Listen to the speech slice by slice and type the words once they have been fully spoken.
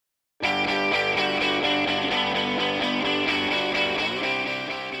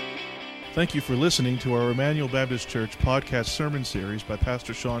Thank you for listening to our Emmanuel Baptist Church podcast sermon series by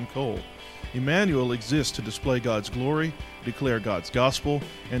Pastor Sean Cole. Emmanuel exists to display God's glory, declare God's gospel,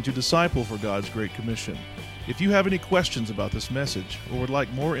 and to disciple for God's Great Commission. If you have any questions about this message or would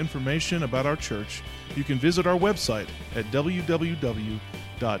like more information about our church, you can visit our website at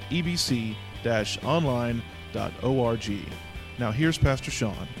www.ebc-online.org. Now here's Pastor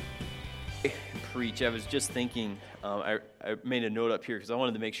Sean. Preach. I was just thinking, I made a note up here because I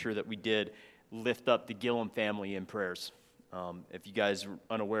wanted to make sure that we did lift up the Gillum family in prayers. If you guys are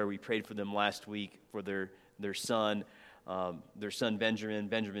unaware, we prayed for them last week for their son Benjamin.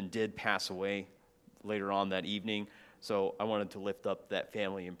 Benjamin did pass away later on that evening, so I wanted to lift up that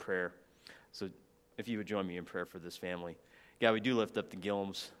family in prayer. So if you would join me in prayer for this family. God, we do lift up the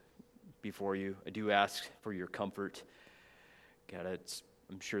Gillums before you. I do ask for your comfort. God,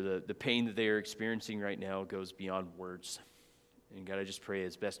 I'm sure the pain that they are experiencing right now goes beyond words. And God, I just pray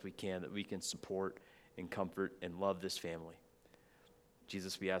as best we can that we can support and comfort and love this family.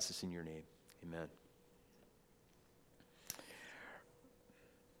 Jesus, we ask this in your name. Amen.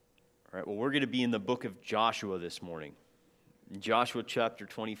 All right, well, we're going to be in the book of Joshua this morning. In Joshua chapter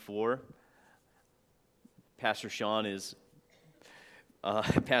 24, Pastor Sean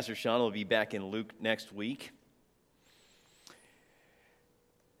will be back in Luke next week.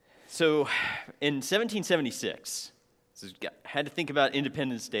 So, in 1776, I had to think about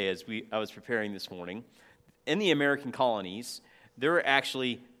Independence Day as I was preparing this morning. In the American colonies, there were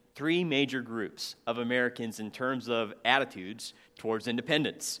actually three major groups of Americans in terms of attitudes towards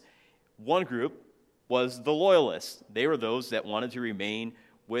independence. One group was the Loyalists. They were those that wanted to remain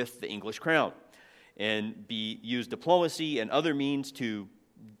with the English crown and use diplomacy and other means to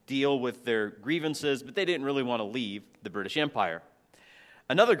deal with their grievances, but they didn't really want to leave the British Empire.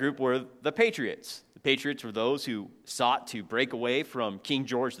 Another group were the Patriots. The Patriots were those who sought to break away from King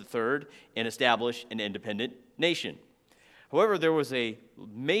George III and establish an independent nation. However, there was a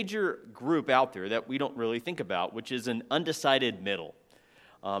major group out there that we don't really think about, which is an undecided middle.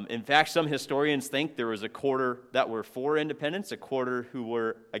 In fact, some historians think there was a quarter that were for independence, a quarter who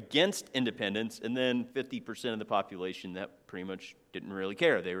were against independence, and then 50% of the population that pretty much didn't really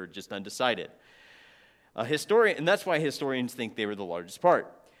care. They were just undecided. And that's why historians think they were the largest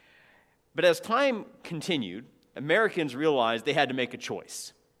part. But as time continued, Americans realized they had to make a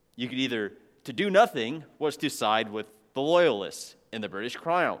choice. You could either, to do nothing was to side with the Loyalists and the British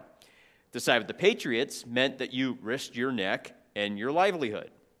Crown. To side with the Patriots meant that you risked your neck and your livelihood.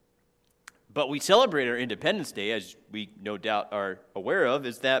 But we celebrate our Independence Day, as we no doubt are aware of,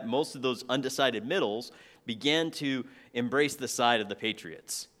 is that most of those undecided middles began to embrace the side of the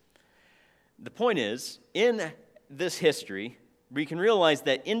Patriots. The point is, in this history, we can realize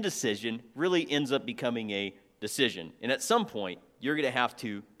that indecision really ends up becoming a decision. And at some point, you're going to have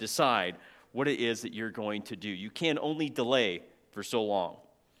to decide what it is that you're going to do. You can only delay for so long.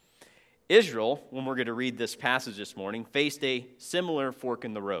 Israel, when we're going to read this passage this morning, faced a similar fork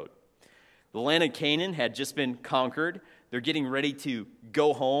in the road. The land of Canaan had just been conquered. They're getting ready to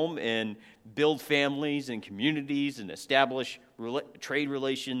go home and build families and communities and establish trade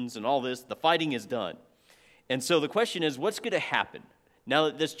relations and all this. The fighting is done. And so the question is, what's going to happen? Now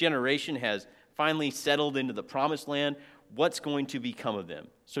that this generation has finally settled into the promised land, what's going to become of them?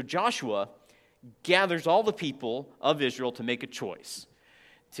 So Joshua gathers all the people of Israel to make a choice,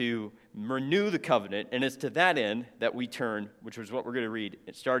 to renew the covenant, and it's to that end that we turn, which is what we're going to read,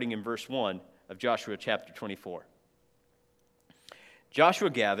 starting in verse 1 of Joshua chapter 24. Joshua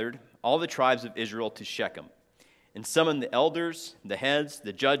gathered all the tribes of Israel to Shechem, and summoned the elders, the heads,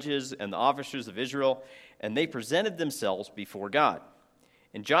 the judges, and the officers of Israel, and they presented themselves before God.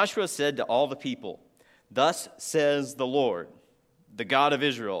 And Joshua said to all the people, "Thus says the Lord, the God of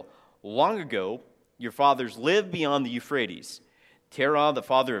Israel, long ago your fathers lived beyond the Euphrates, Terah, the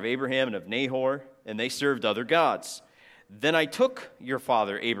father of Abraham and of Nahor, and they served other gods. Then I took your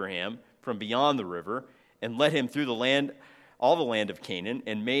father Abraham from beyond the river and led him through all the land of Canaan,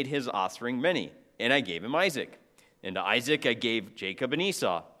 and made his offspring many, and I gave him Isaac. And to Isaac I gave Jacob and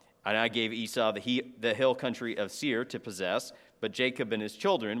Esau, and I gave Esau the hill country of Seir to possess, but Jacob and his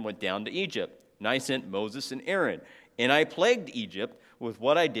children went down to Egypt. And I sent Moses and Aaron, and I plagued Egypt with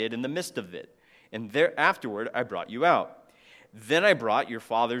what I did in the midst of it. And afterward I brought you out. Then I brought your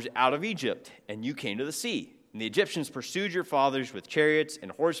fathers out of Egypt, and you came to the sea. And the Egyptians pursued your fathers with chariots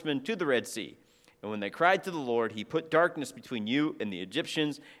and horsemen to the Red Sea. And when they cried to the Lord, he put darkness between you and the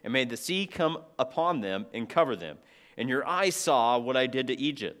Egyptians, and made the sea come upon them and cover them. And your eyes saw what I did to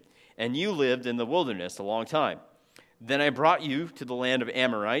Egypt, and you lived in the wilderness a long time. Then I brought you to the land of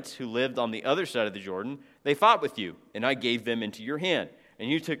Amorites, who lived on the other side of the Jordan. They fought with you, and I gave them into your hand. and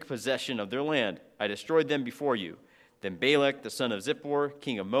you took possession of their land. I destroyed them before you. Then Balak, the son of Zippor,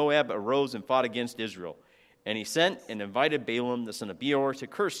 king of Moab, arose and fought against Israel. And he sent and invited Balaam, the son of Beor, to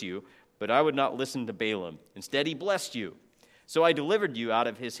curse you, but I would not listen to Balaam. Instead, he blessed you. So I delivered you out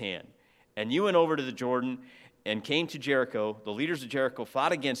of his hand. And you went over to the Jordan and came to Jericho. The leaders of Jericho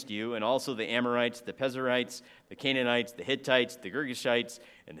fought against you, and also the Amorites, the Pezerites, the Canaanites, the Hittites, the Girgashites,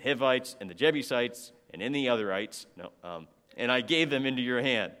 and the Hivites, and the Jebusites, and any otherites. And I gave them into your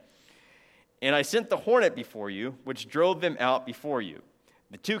hand. And I sent the hornet before you, which drove them out before you.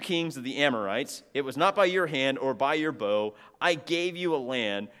 The 2 kings of the Amorites, it was not by your hand or by your bow. I gave you a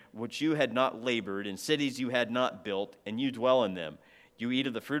land which you had not labored, and cities you had not built, and you dwell in them. You eat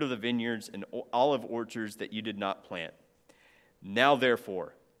of the fruit of the vineyards and olive orchards that you did not plant. Now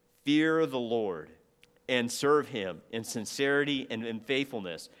therefore, fear the Lord and serve him in sincerity and in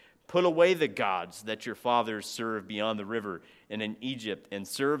faithfulness. Put away the gods that your fathers served beyond the river and in Egypt, and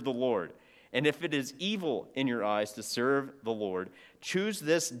serve the Lord. And if it is evil in your eyes to serve the Lord, choose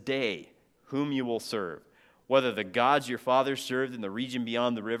this day whom you will serve, whether the gods your fathers served in the region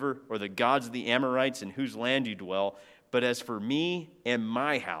beyond the river, or the gods of the Amorites in whose land you dwell. But as for me and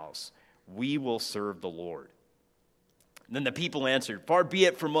my house, we will serve the Lord. Then the people answered, Far be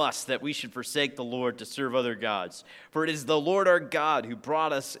it from us that we should forsake the Lord to serve other gods. For it is the Lord our God who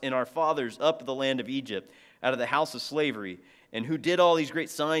brought us and our fathers up to the land of Egypt, out of the house of slavery, and who did all these great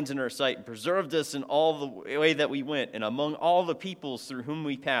signs in our sight, and preserved us in all the way that we went, and among all the peoples through whom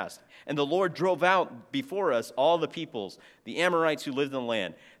we passed. And the Lord drove out before us all the peoples, the Amorites who lived in the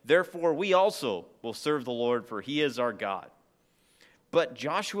land. Therefore we also will serve the Lord, for he is our God. But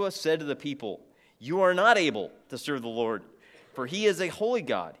Joshua said to the people, You are not able to serve the Lord, for he is a holy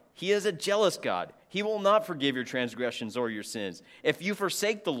God. He is a jealous God. He will not forgive your transgressions or your sins. If you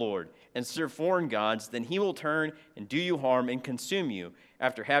forsake the Lord and serve foreign gods, then he will turn and do you harm and consume you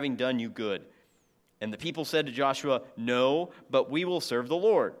after having done you good. And the people said to Joshua, No, but we will serve the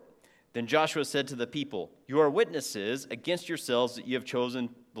Lord. Then Joshua said to the people, You are witnesses against yourselves that you have chosen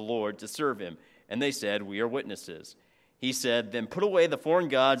the Lord to serve him. And they said, We are witnesses. He said, Then put away the foreign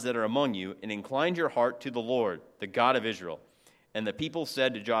gods that are among you, and incline your heart to the Lord, the God of Israel. And the people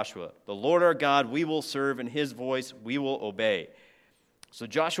said to Joshua, The Lord our God we will serve, and his voice we will obey. So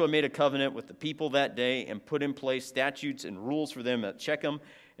Joshua made a covenant with the people that day and put in place statutes and rules for them at Shechem.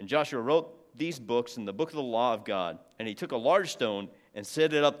 And Joshua wrote these books in the book of the law of God. And he took a large stone and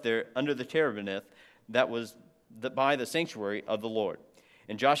set it up there under the terebinth that was by the sanctuary of the Lord.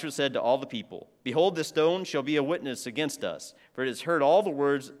 And Joshua said to all the people, Behold, this stone shall be a witness against us, for it has heard all the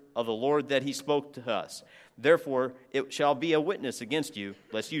words of the Lord that he spoke to us. Therefore it shall be a witness against you,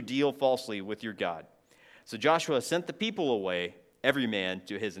 lest you deal falsely with your God. So Joshua sent the people away, every man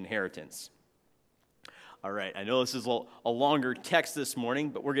to his inheritance. All right, I know this is a longer text this morning,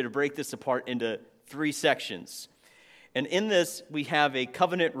 but we're going to break this apart into 3 sections. And in this, we have a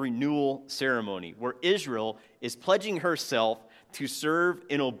covenant renewal ceremony where Israel is pledging herself to serve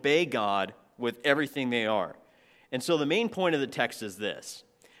and obey God with everything they are. And so the main point of the text is this.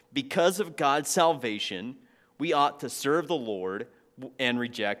 Because of God's salvation, we ought to serve the Lord and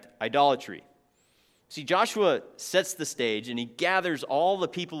reject idolatry. See, Joshua sets the stage, and he gathers all the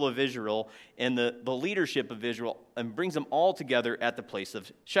people of Israel and the leadership of Israel and brings them all together at the place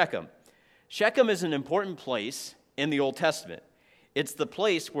of Shechem. Shechem is an important place in the Old Testament. It's the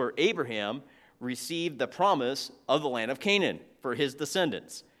place where Abraham received the promise of the land of Canaan for his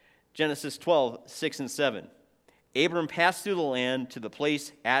descendants. Genesis 12, 6 and 7. Abram passed through the land to the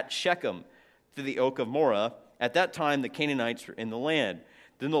place at Shechem, to the oak of Moreh. At that time the Canaanites were in the land.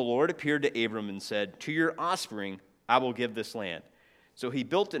 Then the Lord appeared to Abram and said, To your offspring I will give this land. So he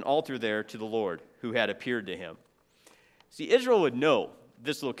built an altar there to the Lord, who had appeared to him. See, Israel would know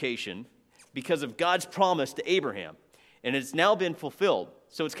this location because of God's promise to Abraham, and it's now been fulfilled.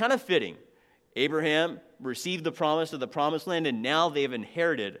 So it's kind of fitting. Abraham received the promise of the promised land, and now they've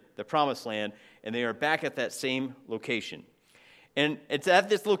inherited the promised land, and they are back at that same location. And it's at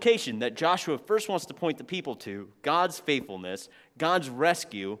this location that Joshua first wants to point the people to God's faithfulness, God's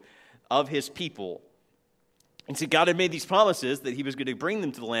rescue of his people. And so God had made these promises that he was going to bring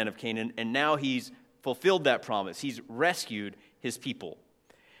them to the land of Canaan, and now he's fulfilled that promise. He's rescued his people.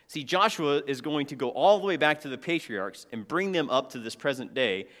 See, Joshua is going to go all the way back to the patriarchs and bring them up to this present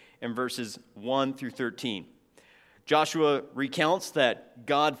day in verses 1 through 13. Joshua recounts that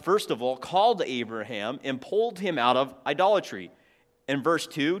God, first of all, called Abraham and pulled him out of idolatry. In verse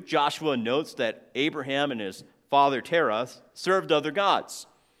 2, Joshua notes that Abraham and his father Terah served other gods.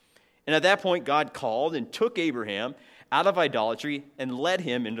 And at that point, God called and took Abraham out of idolatry and led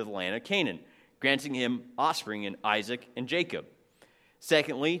him into the land of Canaan, granting him offspring in Isaac and Jacob.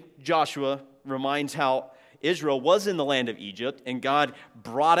 Secondly, Joshua reminds how Israel was in the land of Egypt, and God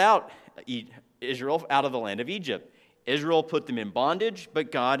brought out Israel out of the land of Egypt. Israel put them in bondage,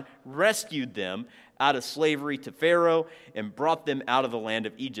 but God rescued them out of slavery to Pharaoh and brought them out of the land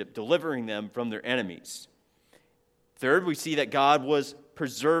of Egypt, delivering them from their enemies. Third, we see that God was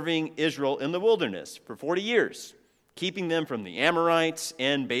preserving Israel in the wilderness for 40 years, keeping them from the Amorites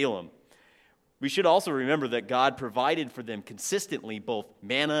and Balaam. We should also remember that God provided for them consistently both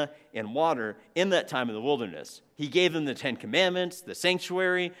manna and water in that time in the wilderness. He gave them the Ten Commandments, the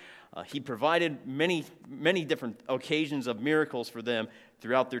sanctuary. He provided many different occasions of miracles for them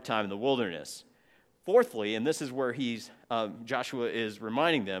throughout their time in the wilderness. Fourthly, and this is where Joshua is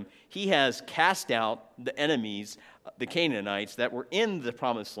reminding them, he has cast out the enemies, the Canaanites, that were in the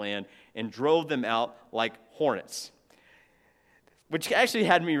promised land and drove them out like hornets. Which actually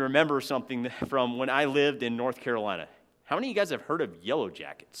had me remember something from when I lived in North Carolina. How many of you guys have heard of Yellow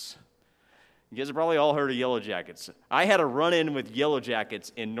Jackets? You guys have probably all heard of Yellow Jackets. I had a run-in with Yellow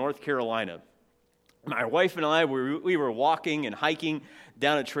Jackets in North Carolina. My wife and I, we were walking and hiking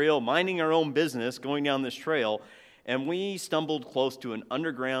down a trail, minding our own business, going down this trail, and we stumbled close to an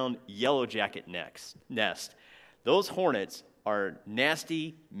underground yellow jacket nest. Those hornets are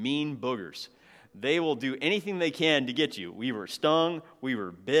nasty, mean boogers. They will do anything they can to get you. We were stung, we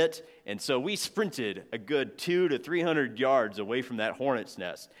were bit, and so we sprinted a good 200 to 300 yards away from that hornet's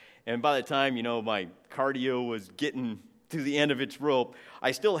nest. And by the time, my cardio was getting to the end of its rope,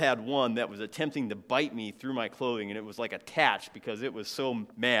 I still had one that was attempting to bite me through my clothing, and it was like attached because it was so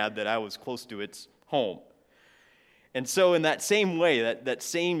mad that I was close to its home. And so in that same way, that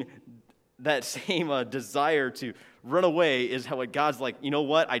same desire to run away is how God's like, you know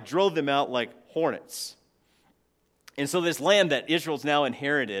what? I drove them out like hornets. And so this land that Israel's now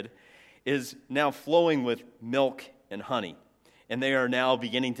inherited is now flowing with milk and honey, and they are now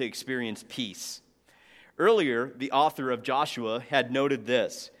beginning to experience peace. Earlier, the author of Joshua had noted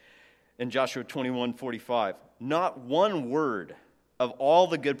this in Joshua 21:45. Not one word of all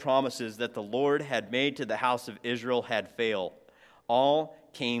the good promises that the Lord had made to the house of Israel had failed. All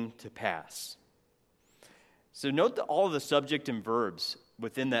came to pass. So note all of the subject and verbs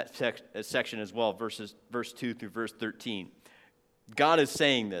within that section as well, verse 2 through verse 13. God is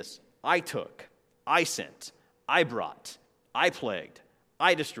saying this: I took, I sent, I brought, I plagued,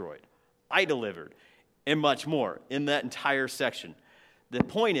 I destroyed, I delivered, and much more in that entire section. The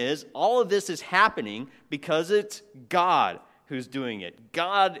point is, all of this is happening because it's God who's doing it.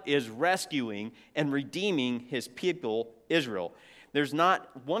 God is rescuing and redeeming his people, Israel. There's not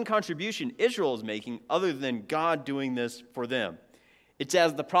one contribution Israel is making other than God doing this for them. It's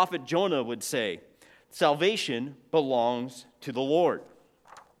as the prophet Jonah would say, salvation belongs to the Lord.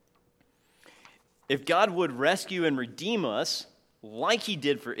 If God would rescue and redeem us like he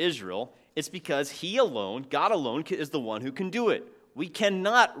did for Israel, it's because God alone, is the one who can do it. We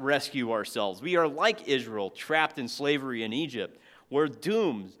cannot rescue ourselves. We are like Israel, trapped in slavery in Egypt. We're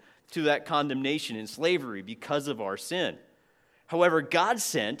doomed to that condemnation in slavery because of our sin. However, God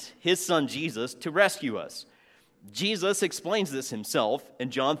sent his son Jesus to rescue us. Jesus explains this himself in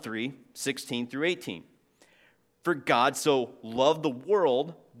John 3:16 through 18. For God so loved the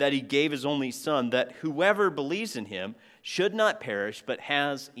world that he gave his only son, that whoever believes in him should not perish, but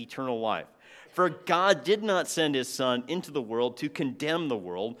has eternal life. For God did not send his son into the world to condemn the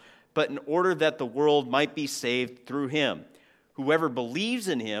world, but in order that the world might be saved through him. Whoever believes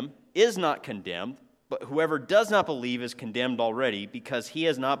in him is not condemned, but whoever does not believe is condemned already, because he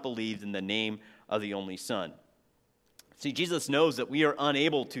has not believed in the name of the only Son. See, Jesus knows that we are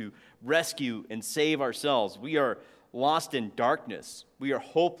unable to rescue and save ourselves. We are lost in darkness. We are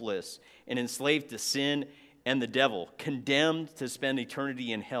hopeless and enslaved to sin and the devil, condemned to spend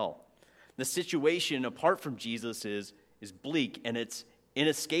eternity in hell. The situation apart from Jesus is bleak, and it's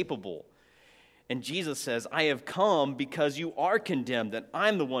inescapable. And Jesus says, I have come because you are condemned, and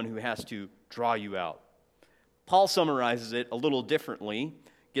I'm the one who has to draw you out. Paul summarizes it a little differently,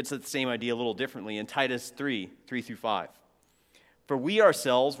 gets at the same idea a little differently in Titus 3:3-5. For we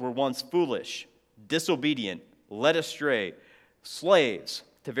ourselves were once foolish, disobedient, led astray, slaves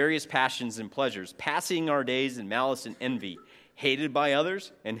to various passions and pleasures, passing our days in malice and envy, hated by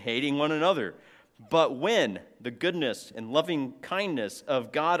others and hating one another. But when the goodness and loving kindness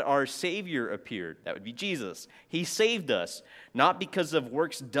of God our Savior appeared, that would be Jesus, he saved us, not because of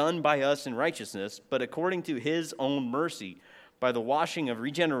works done by us in righteousness, but according to his own mercy, by the washing of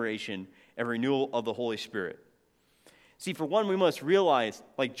regeneration and renewal of the Holy Spirit. See, for one, we must realize,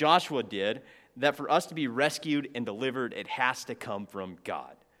 like Joshua did, that for us to be rescued and delivered, it has to come from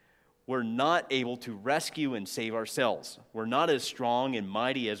God. we're not able to rescue and save ourselves. We're not as strong and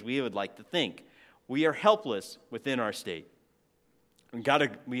mighty as we would like to think. We are helpless within our state. We got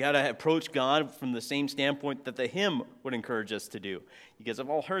to approach God from the same standpoint that the hymn would encourage us to do. You guys have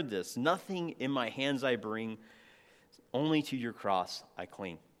all heard this. Nothing in my hands I bring, only to your cross I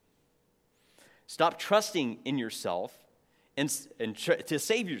cling. Stop trusting in yourself and to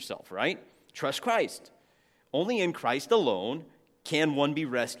save yourself, right? Trust Christ. Only in Christ alone can one be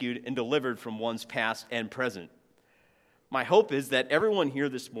rescued and delivered from one's past and present. My hope is that everyone here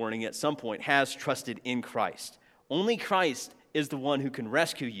this morning at some point has trusted in Christ. Only Christ is the one who can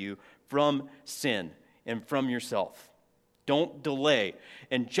rescue you from sin and from yourself. Don't delay.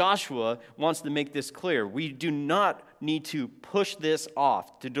 And Joshua wants to make this clear. We do not need to push this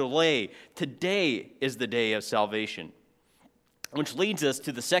off, to delay. Today is the day of salvation. Which leads us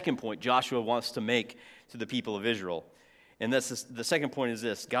to the second point Joshua wants to make to the people of Israel. And the second point is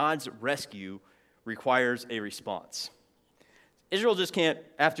this: God's rescue requires a response. Israel just can't,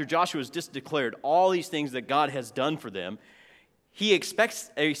 after Joshua's just declared all these things that God has done for them, he expects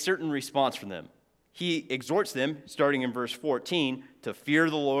a certain response from them. He exhorts them, starting in verse 14, to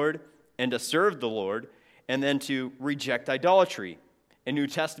fear the Lord and to serve the Lord, and then to reject idolatry. In New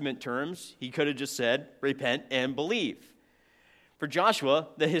Testament terms, he could have just said, repent and believe. For Joshua,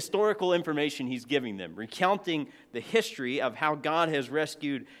 the historical information he's giving them, recounting the history of how God has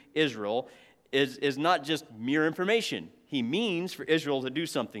rescued Israel, is not just mere information. He means for Israel to do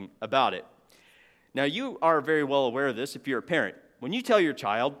something about it. Now, you are very well aware of this if you're a parent. When you tell your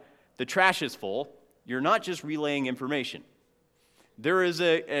child, the trash is full, you're not just relaying information. There is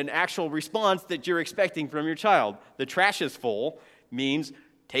an actual response that you're expecting from your child. The trash is full means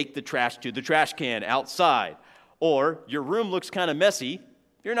take the trash to the trash can outside. Or your room looks kind of messy.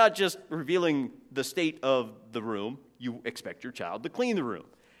 You're not just revealing the state of the room. You expect your child to clean the room.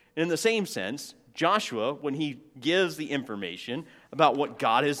 And in the same sense, Joshua, when he gives the information about what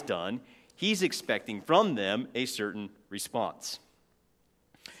God has done, he's expecting from them a certain response.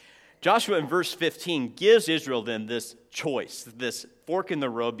 Joshua in verse 15 gives Israel then this choice, this fork in the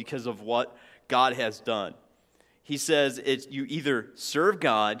road because of what God has done. He says you either serve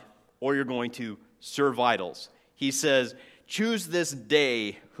God or you're going to serve idols. He says, choose this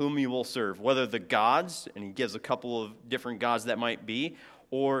day whom you will serve, whether the gods, and he gives a couple of different gods that might be,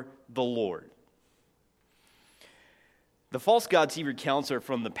 or the Lord. The false gods he recounts are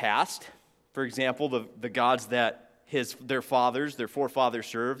from the past. For example, the gods that their forefathers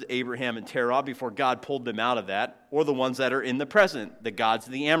served, Abraham and Terah, before God pulled them out of that, or the ones that are in the present, the gods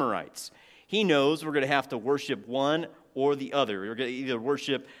of the Amorites. He knows we're going to have to worship one or the other. We're going to either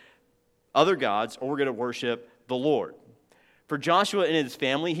worship other gods or we're going to worship the Lord. For Joshua and his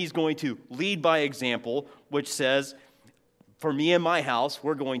family, he's going to lead by example, which says, for me and my house,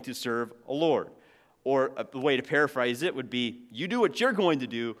 we're going to serve a Lord. Or the way to paraphrase it would be, you do what you're going to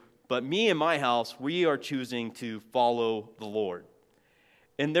do, but me and my house, we are choosing to follow the Lord.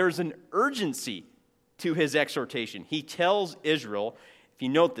 And there's an urgency to his exhortation. He tells Israel, if you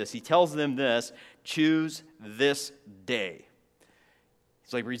note this, he tells them this, choose this day.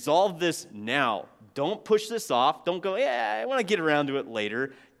 He's like, resolve this now. Don't push this off. Don't go, I want to get around to it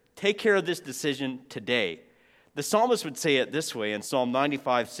later. Take care of this decision today. The psalmist would say it this way in Psalm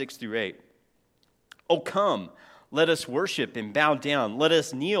 95, 6-8. Oh, come, let us worship and bow down. Let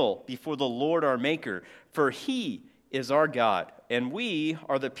us kneel before the Lord our Maker, for he is our God, and we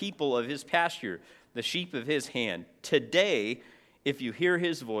are the people of his pasture, the sheep of his hand. Today, if you hear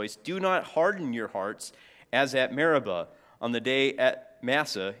his voice, do not harden your hearts as at Meribah on the day at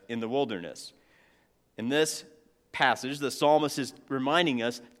Massah in the wilderness. In this passage, the psalmist is reminding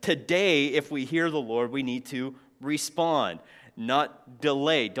us, today, if we hear the Lord, we need to respond, not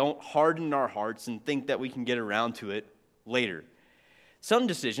delay. Don't harden our hearts and think that we can get around to it later. Some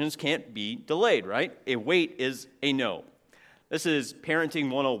decisions can't be delayed, right? A wait is a no. This is parenting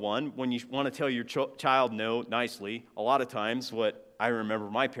 101. When you want to tell your child no nicely, a lot of times what I remember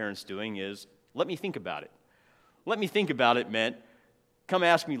my parents doing is, let me think about it. Let me think about it meant, come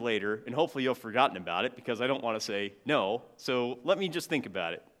ask me later, and hopefully you've forgotten about it because I don't want to say no, so let me just think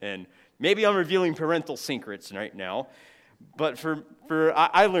about it. And maybe I'm revealing parental secrets right now, but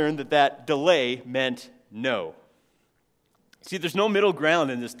I learned that delay meant no. See, there's no middle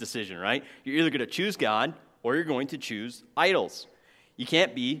ground in this decision, right? You're either going to choose God or you're going to choose idols. You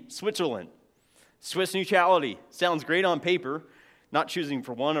can't be Switzerland. Swiss neutrality sounds great on paper, not choosing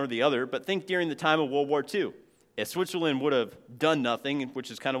for one or the other, but think during the time of World War II. If Switzerland would have done nothing, which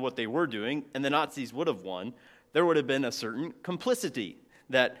is kind of what they were doing, and the Nazis would have won, there would have been a certain complicity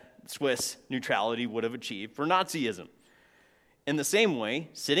that Swiss neutrality would have achieved for Nazism. In the same way,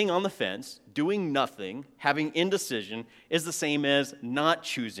 sitting on the fence, doing nothing, having indecision, is the same as not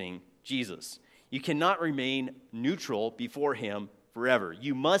choosing Jesus. You cannot remain neutral before him forever.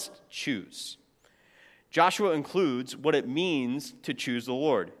 You must choose. Joshua includes what it means to choose the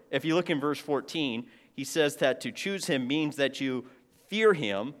Lord. If you look in verse 14, he says that to choose him means that you fear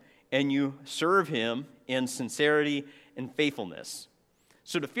him and you serve him in sincerity and faithfulness.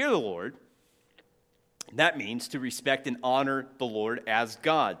 So to fear the Lord, that means to respect and honor the Lord as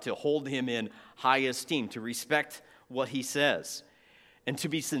God, to hold him in high esteem, to respect what he says. And to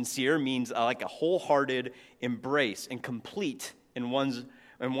be sincere means like a wholehearted embrace and complete in one's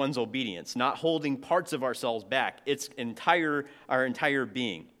obedience, not holding parts of ourselves back. It's our entire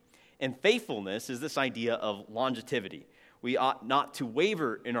being. And faithfulness is this idea of longevity. We ought not to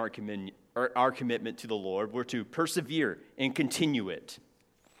waver in our commitment to the Lord. We're to persevere and continue it.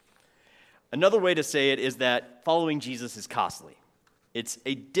 Another way to say it is that following Jesus is costly. It's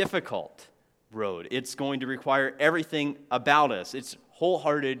a difficult road. It's going to require everything about us. It's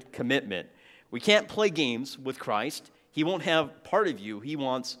wholehearted commitment. We can't play games with Christ. He won't have part of you. He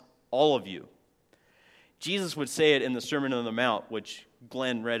wants all of you. Jesus would say it in the Sermon on the Mount, which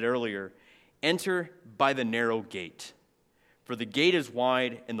Glenn read earlier, "Enter by the narrow gate. For the gate is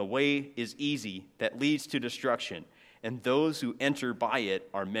wide and the way is easy that leads to destruction, and those who enter by it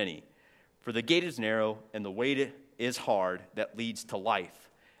are many. For the gate is narrow and the way is hard that leads to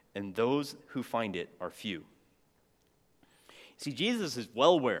life, and those who find it are few." See, Jesus is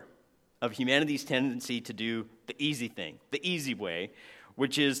well aware of humanity's tendency to do the easy thing, the easy way,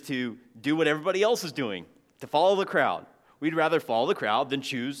 which is to do what everybody else is doing, to follow the crowd. We'd rather follow the crowd than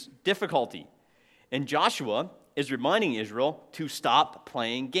choose difficulty. And Joshua is reminding Israel to stop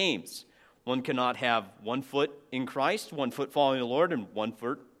playing games. One cannot have one foot in Christ, one foot following the Lord, and one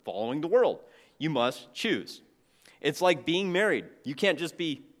foot following the world. You must choose. It's like being married. You can't just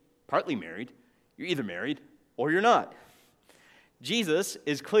be partly married. You're either married or you're not. Jesus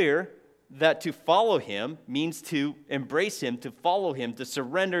is clear that to follow him means to embrace him, to follow him, to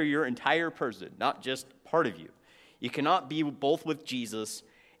surrender your entire person, not just part of you. You cannot be both with Jesus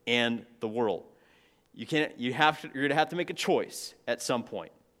and the world. You're going to have to make a choice at some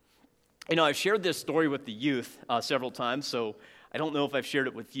point. You know, I've shared this story with the youth several times, so I don't know if I've shared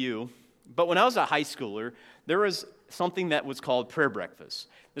it with you. But when I was a high schooler, there was something that was called prayer breakfast.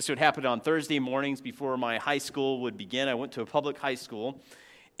 This would happen on Thursday mornings before my high school would begin. I went to a public high school,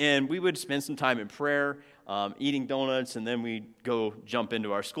 and we would spend some time in prayer, eating donuts, and then we'd go jump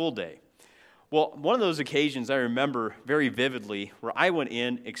into our school day. Well, one of those occasions I remember very vividly where I went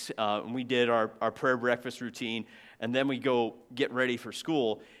in and we did our prayer breakfast routine, and then we go get ready for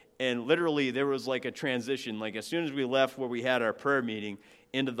school. And literally there was like a transition. Like as soon as we left where we had our prayer meeting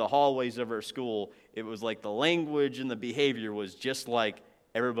into the hallways of our school, it was like the language and the behavior was just like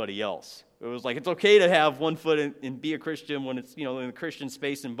everybody else. It was like it's okay to have one foot in and be a Christian when it's, in the Christian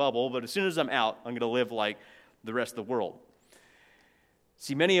space and bubble, but as soon as I'm out, I'm going to live like the rest of the world.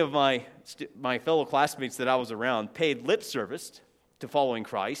 See, many of my fellow classmates that I was around paid lip service to following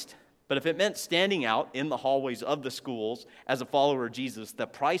Christ, but if it meant standing out in the hallways of the schools as a follower of Jesus, the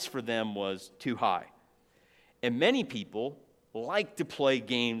price for them was too high. And many people like to play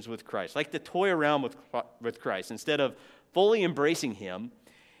games with Christ, like to toy around with Christ. Instead of fully embracing him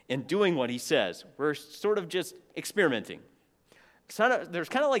and doing what he says, we're sort of just experimenting. There's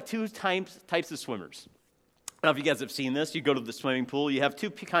kind of like two types of swimmers. I don't know if you guys have seen this. You go to the swimming pool, you have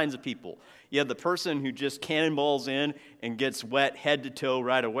two kinds of people. You have the person who just cannonballs in and gets wet head to toe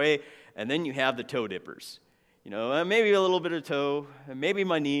right away, and then you have the toe dippers. Maybe a little bit of toe, maybe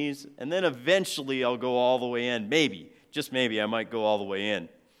my knees, and then eventually I'll go all the way in. Maybe, just maybe, I might go all the way in.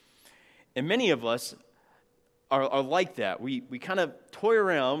 And many of us are like that. We kind of toy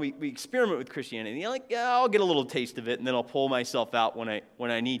around, we experiment with Christianity. I'll get a little taste of it, and then I'll pull myself out when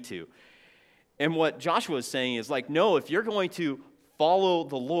I need to. And what Joshua is saying is no, if you're going to follow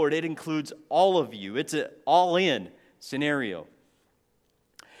the Lord, it includes all of you. It's an all-in scenario.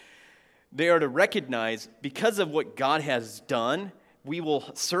 They are to recognize, because of what God has done, we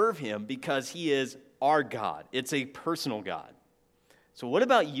will serve him because he is our God. It's a personal God. So what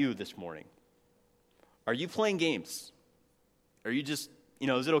about you this morning? Are you playing games? Are you just,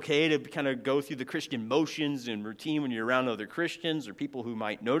 is it okay to kind of go through the Christian motions and routine when you're around other Christians or people who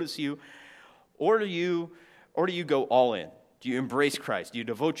might notice you? Or do you go all in? Do you embrace Christ? Do you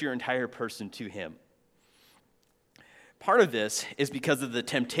devote your entire person to him? Part of this is because of the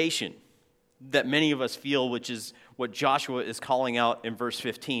temptation that many of us feel, which is what Joshua is calling out in verse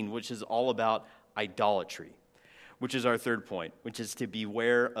 15, which is all about idolatry, which is our third point, which is to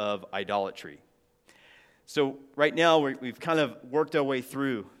beware of idolatry. So right now, we've kind of worked our way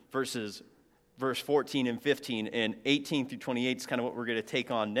through verse 14 and 15, and 18 through 28 is kind of what we're going to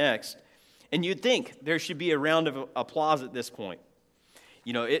take on next. And you'd think there should be a round of applause at this point.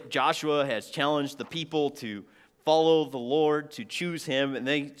 You know, Joshua has challenged the people to follow the Lord, to choose him, and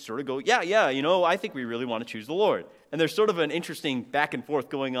they sort of go, yeah, you know, I think we really want to choose the Lord. And there's sort of an interesting back and forth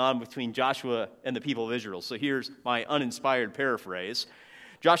going on between Joshua and the people of Israel. So here's my uninspired paraphrase.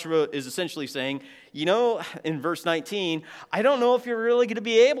 Joshua is essentially saying, you know, in verse 19, I don't know if you're really going to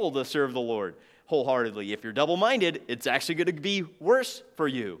be able to serve the Lord wholeheartedly. If you're double-minded, it's actually going to be worse for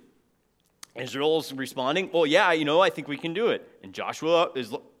you. Israel is responding, well, yeah, you know, I think we can do it. And Joshua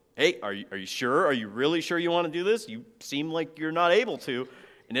is, hey, are you sure? Are you really sure you want to do this? You seem like you're not able to.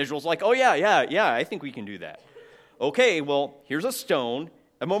 And Israel's like, oh, yeah, I think we can do that. Okay, well, here's a stone,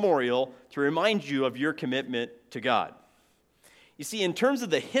 a memorial, to remind you of your commitment to God. You see, in terms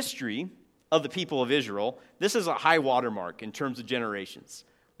of the history of the people of Israel, this is a high watermark in terms of generations.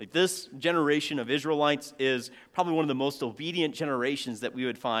 Like, this generation of Israelites is probably one of the most obedient generations that we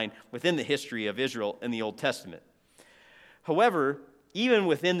would find within the history of Israel in the Old Testament. However, even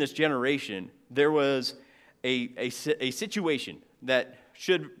within this generation, there was a situation that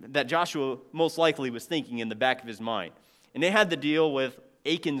Joshua most likely was thinking in the back of his mind. And they had to deal with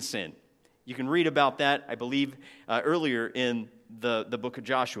Achan's sin. You can read about that, I believe, earlier in the book of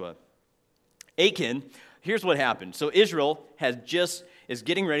Joshua. Achan, here's what happened. So Israel is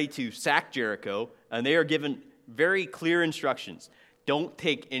getting ready to sack Jericho, and they are given very clear instructions. Don't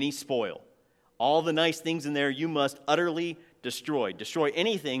take any spoil. All the nice things in there you must utterly destroy. Destroy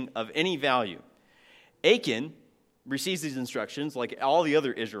anything of any value. Achan receives these instructions like all the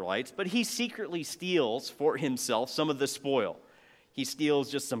other Israelites, but he secretly steals for himself some of the spoil. He steals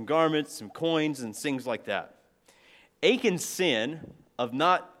just some garments, some coins, and things like that. Achan's sin of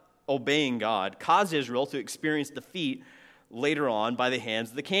not obeying God caused Israel to experience defeat later on by the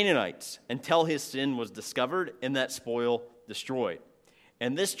hands of the Canaanites until his sin was discovered and that spoil destroyed.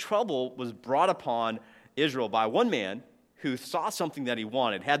 And this trouble was brought upon Israel by one man who saw something that he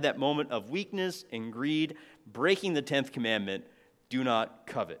wanted, had that moment of weakness and greed, breaking the 10th commandment, do not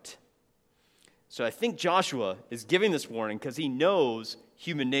covet. So I think Joshua is giving this warning because he knows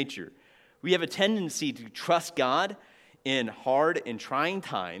human nature. We have a tendency to trust God in hard and trying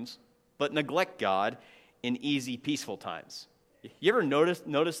times, but neglect God in easy, peaceful times. You ever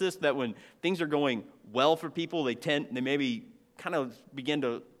notice this, that when things are going well for people, they maybe kind of begin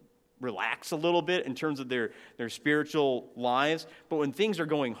to relax a little bit in terms of their spiritual lives, but when things are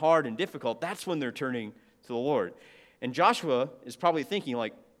going hard and difficult, that's when they're turning to the Lord. And Joshua is probably thinking,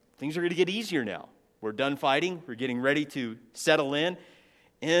 like, things are going to get easier now. We're done fighting. We're getting ready to settle in.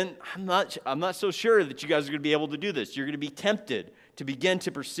 And I'm not so sure that you guys are going to be able to do this. You're going to be tempted to begin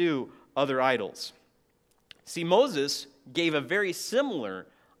to pursue other idols. See, Moses gave a very similar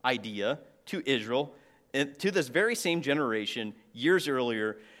idea to Israel and to this very same generation years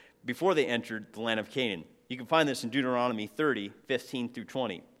earlier before they entered the land of Canaan. You can find this in Deuteronomy 30, 15 through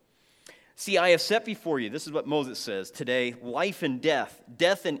 20. See, I have set before you, this is what Moses says today, life and death,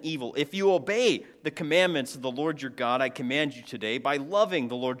 death and evil. If you obey the commandments of the Lord your God, I command you today, by loving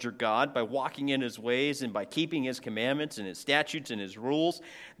the Lord your God, by walking in his ways, and by keeping his commandments and his statutes and his rules,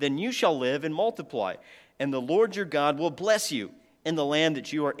 then you shall live and multiply. And the Lord your God will bless you in the land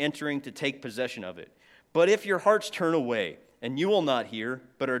that you are entering to take possession of it. But if your hearts turn away, and you will not hear,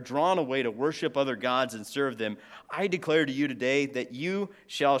 but are drawn away to worship other gods and serve them, I declare to you today that you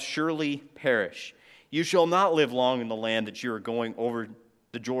shall surely perish. You shall not live long in the land that you are going over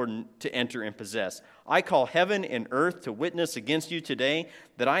the Jordan to enter and possess. I call heaven and earth to witness against you today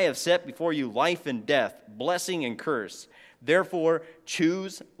that I have set before you life and death, blessing and curse. Therefore,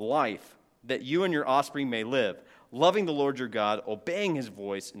 choose life, that you and your offspring may live, loving the Lord your God, obeying his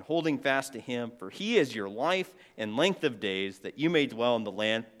voice, and holding fast to him, for he is your life and length of days, that you may dwell in the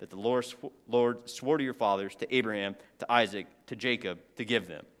land that the Lord swore to your fathers, to Abraham, to Isaac, to Jacob, to give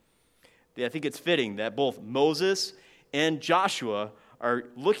them. I think it's fitting that both Moses and Joshua are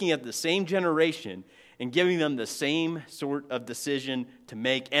looking at the same generation and giving them the same sort of decision to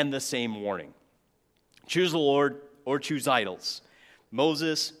make and the same warning. Choose the Lord or choose idols.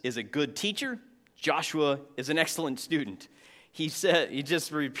 Moses is a good teacher. Joshua is an excellent student. He's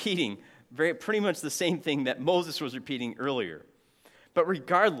just repeating pretty much the same thing that Moses was repeating earlier. But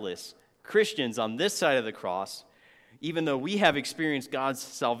regardless, Christians on this side of the cross, even though we have experienced God's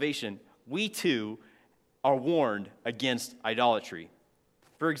salvation, we too are warned against idolatry.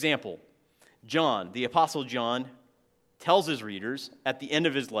 For example, John, the Apostle John, tells his readers at the end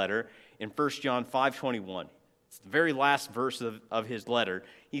of his letter in 1 John 5:21, it's the very last verse of his letter.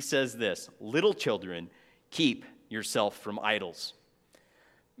 He says this, "Little children, keep yourself from idols.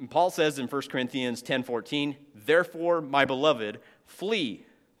 And Paul says in 1 Corinthians 10:14, "Therefore, my beloved, flee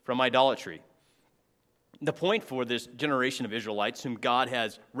from idolatry." The point for this generation of Israelites whom God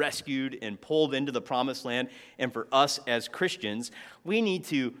has rescued and pulled into the promised land, and for us as Christians, we need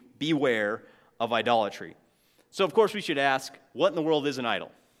to beware of idolatry. So, of course, we should ask, what in the world is an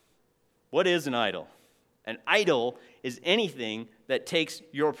idol? What is an idol? An idol is anything that takes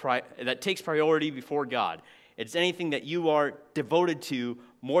priority before God. It's anything that you are devoted to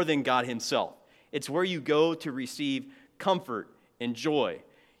more than God himself. It's where you go to receive comfort and joy.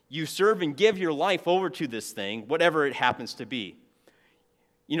 You serve and give your life over to this thing, whatever it happens to be.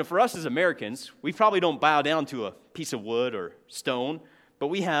 You know, for us as Americans, we probably don't bow down to a piece of wood or stone, but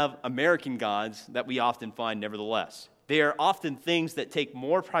we have American gods that we often find nevertheless. They are often things that take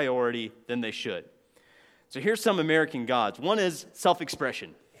more priority than they should. So here's some American gods. One is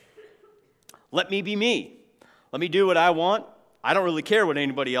self-expression. Let me be me. Let me do what I want. I don't really care what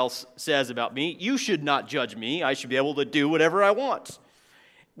anybody else says about me. You should not judge me. I should be able to do whatever I want,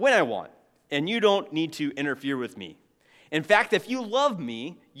 when I want, and you don't need to interfere with me. In fact, if you love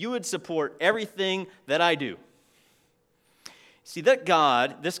me, you would support everything that I do. See, this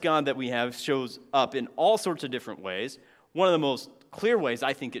God that we have shows up in all sorts of different ways. One of the most clear ways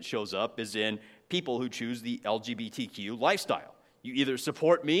I think it shows up is in people who choose the LGBTQ lifestyle. You either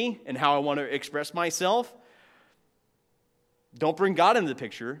support me and how I want to express myself. Don't bring God into the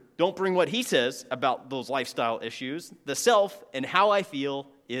picture. Don't bring what he says about those lifestyle issues. The self and how I feel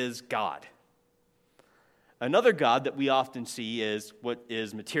is God. Another God that we often see is what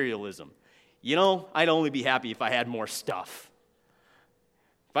is materialism. You know, I'd only be happy if I had more stuff.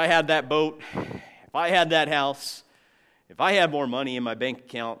 If I had that boat, if I had that house, if I had more money in my bank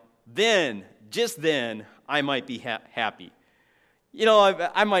account, then, just then, I might be happy. You know,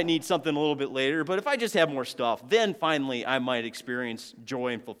 I might need something a little bit later, but if I just have more stuff, then finally I might experience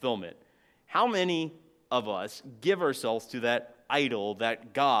joy and fulfillment. How many of us give ourselves to that idol,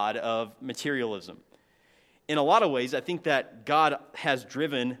 that God of materialism? In a lot of ways, I think that God has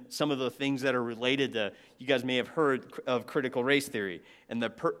driven some of the things that are related to, you guys may have heard of critical race theory and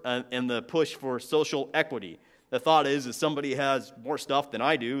the push for social equity. The thought is, if somebody has more stuff than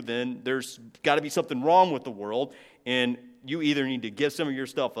I do, then there's got to be something wrong with the world, and you either need to give some of your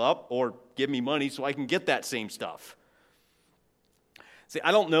stuff up or give me money so I can get that same stuff. See,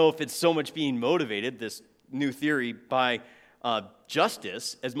 I don't know if it's so much being motivated, this new theory, by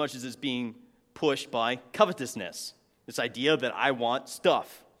justice as much as it's being pushed by covetousness, this idea that I want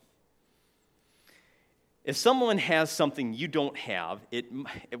stuff. If someone has something you don't have,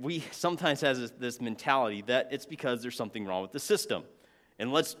 we sometimes have this mentality that it's because there's something wrong with the system.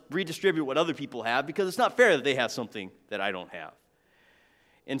 And let's redistribute what other people have because it's not fair that they have something that I don't have.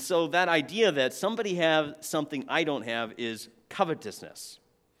 And so that idea that somebody has something I don't have is covetousness.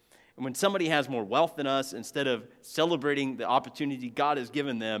 And when somebody has more wealth than us, instead of celebrating the opportunity God has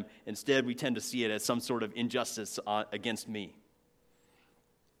given them, instead we tend to see it as some sort of injustice against me.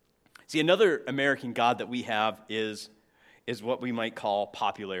 See, another American God that we have is what we might call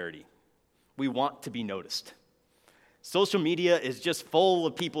popularity. We want to be noticed. Social media is just full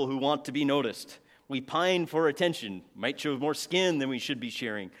of people who want to be noticed. We pine for attention, might show more skin than we should be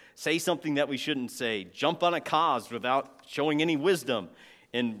sharing, say something that we shouldn't say, jump on a cause without showing any wisdom,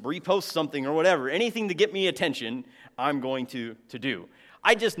 and repost something or whatever. Anything to get me attention, I'm going to do.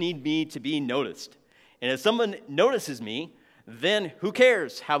 I just need me to be noticed. And if someone notices me, then who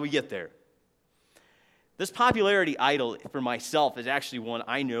cares how we get there? This popularity idol for myself is actually one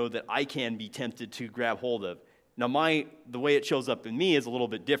I know that I can be tempted to grab hold of. Now, the way it shows up in me is a little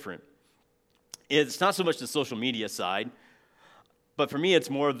bit different. It's not so much the social media side, but for me, it's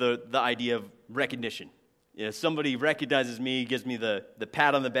more the idea of recognition. If somebody recognizes me, gives me the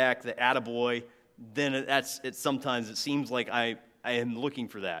pat on the back, the attaboy, then sometimes it seems like I am looking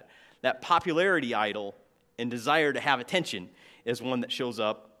for that. That popularity idol and desire to have attention is one that shows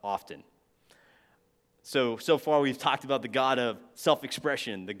up often. So far we've talked about the God of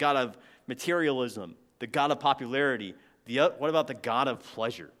self-expression, the God of materialism, the God of popularity. What about the God of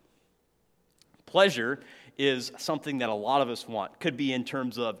pleasure? Pleasure is something that a lot of us want. Could be in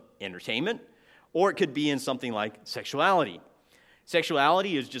terms of entertainment, or it could be in something like sexuality.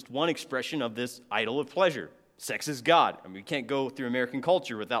 Sexuality is just one expression of this idol of pleasure. Sex is God. I mean, we can't go through American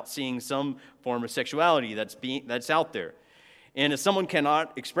culture without seeing some form of sexuality that's out there. And if someone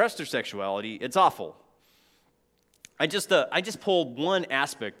cannot express their sexuality, it's awful. I just pulled one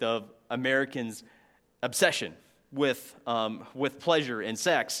aspect of Americans' obsession with pleasure and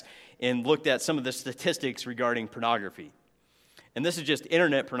sex and looked at some of the statistics regarding pornography. And this is just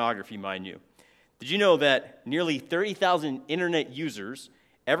internet pornography, mind you. Did you know that nearly 30,000 internet users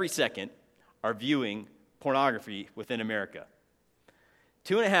every second are viewing pornography within America?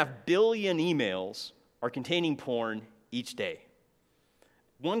 2.5 billion emails are containing porn each day.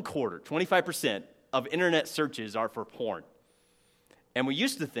 1/4, 25% of internet searches are for porn. And we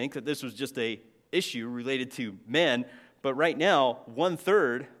used to think that this was just an issue related to men, but right now,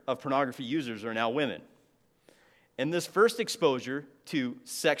 1/3 of pornography users are now women. And this first exposure to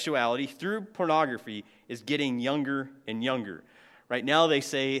sexuality through pornography is getting younger and younger. Right now, they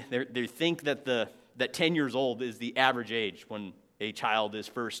say they think that that 10 years old is the average age when a child is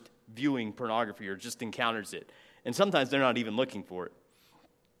first viewing pornography or just encounters it. And sometimes they're not even looking for it.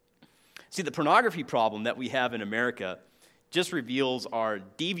 See, the pornography problem that we have in America just reveals our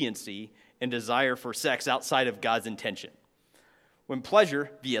deviancy and desire for sex outside of God's intention. When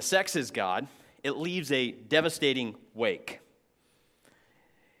pleasure via sex is God, it leaves a devastating wake.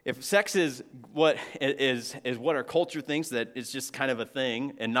 If sex is what our culture thinks, that it's just kind of a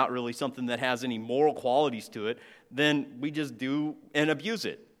thing and not really something that has any moral qualities to it, then we just do and abuse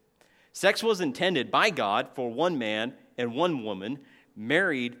it. Sex was intended by God for one man and one woman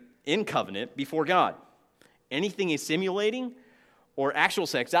married in covenant before God. Anything assimilating or actual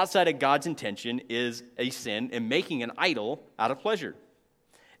sex outside of God's intention is a sin and making an idol out of pleasure.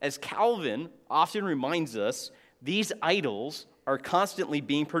 As Calvin often reminds us, these idols are constantly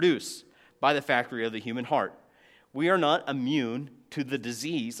being produced by the factory of the human heart. We are not immune to the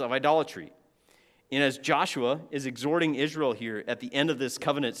disease of idolatry. And as Joshua is exhorting Israel here at the end of this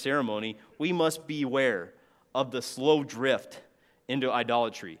covenant ceremony, we must beware of the slow drift into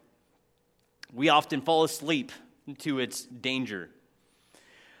idolatry. We often fall asleep to its danger.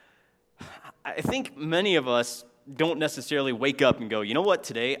 I think many of us don't necessarily wake up and go, you know what,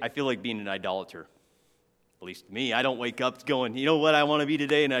 today I feel like being an idolater. At least me, I don't wake up going, you know what, I want to be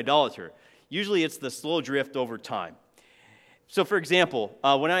today, an idolater. Usually it's the slow drift over time. So for example,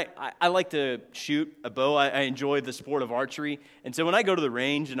 when I like to shoot a bow, I enjoy the sport of archery. And so when I go to the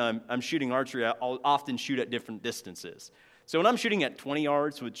range and I'm shooting archery, I'll often shoot at different distances. So when I'm shooting at 20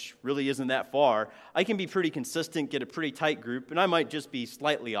 yards, which really isn't that far, I can be pretty consistent, get a pretty tight group, and I might just be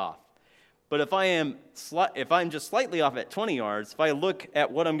slightly off. But if I'm just slightly off at 20 yards, if I look at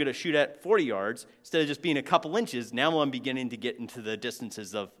what I'm going to shoot at 40 yards, instead of just being a couple inches, now I'm beginning to get into the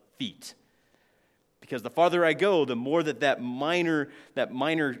distances of feet. Because the farther I go, the more that minor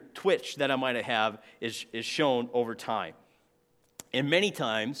twitch that I might have is shown over time. And many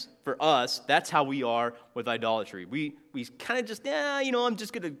times, for us, that's how we are with idolatry. We kind of just, I'm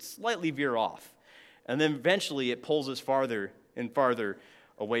just going to slightly veer off. And then eventually it pulls us farther and farther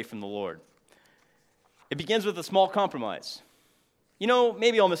away from the Lord. It begins with a small compromise.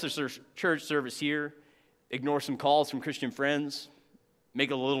 Maybe I'll miss a church service here, ignore some calls from Christian friends,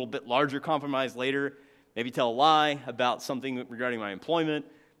 make a little bit larger compromise later, maybe tell a lie about something regarding my employment,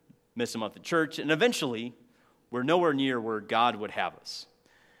 miss a month at church, and eventually we're nowhere near where God would have us.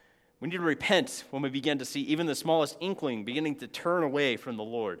 We need to repent when we begin to see even the smallest inkling beginning to turn away from the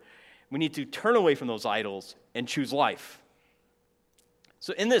Lord. We need to turn away from those idols and choose life.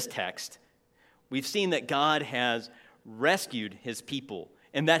 So in this text, we've seen that God has rescued his people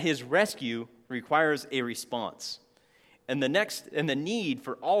and that his rescue requires a response. And the need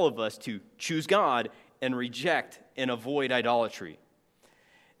for all of us to choose God and reject and avoid idolatry.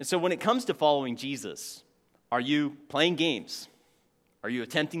 And so when it comes to following Jesus, are you playing games? Are you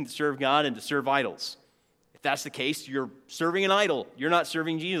attempting to serve God and to serve idols? If that's the case, you're serving an idol. You're not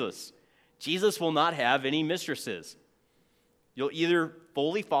serving Jesus. Jesus will not have any mistresses. You'll either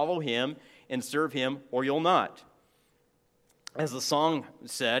fully follow him and serve him, or you'll not. As the song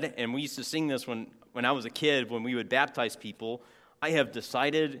said, and we used to sing this when I was a kid, when we would baptize people, I have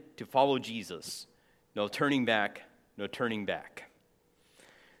decided to follow Jesus. No turning back, no turning back.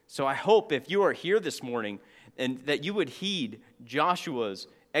 So I hope if you are here this morning and that you would heed Joshua's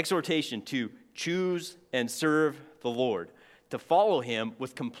exhortation to choose and serve the Lord, to follow him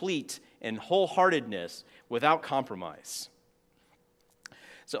with complete and wholeheartedness without compromise.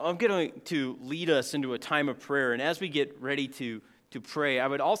 So I'm going to lead us into a time of prayer, and as we get ready to pray, I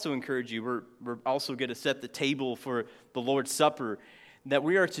would also encourage you, we're also going to set the table for the Lord's Supper, that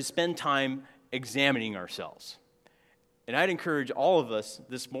we are to spend time examining ourselves. And I'd encourage all of us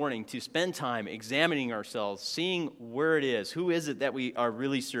this morning to spend time examining ourselves, seeing where it is. Who is it that we are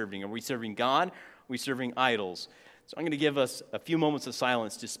really serving? Are we serving God? Are we serving idols? So I'm going to give us a few moments of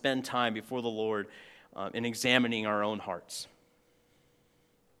silence to spend time before the Lord in examining our own hearts.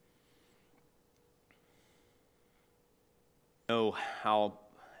 Know how,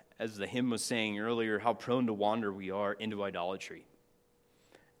 as the hymn was saying earlier, how prone to wander we are into idolatry.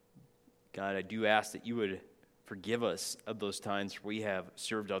 God, I do ask that you would forgive us of those times where we have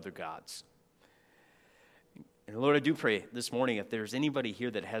served other gods. And Lord, I do pray this morning, if there's anybody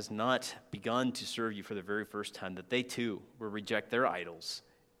here that has not begun to serve you for the very first time, that they too will reject their idols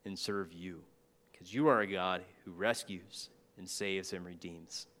and serve you, because you are a God who rescues and saves and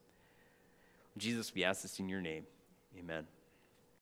redeems. Jesus, we ask this in your name. Amen.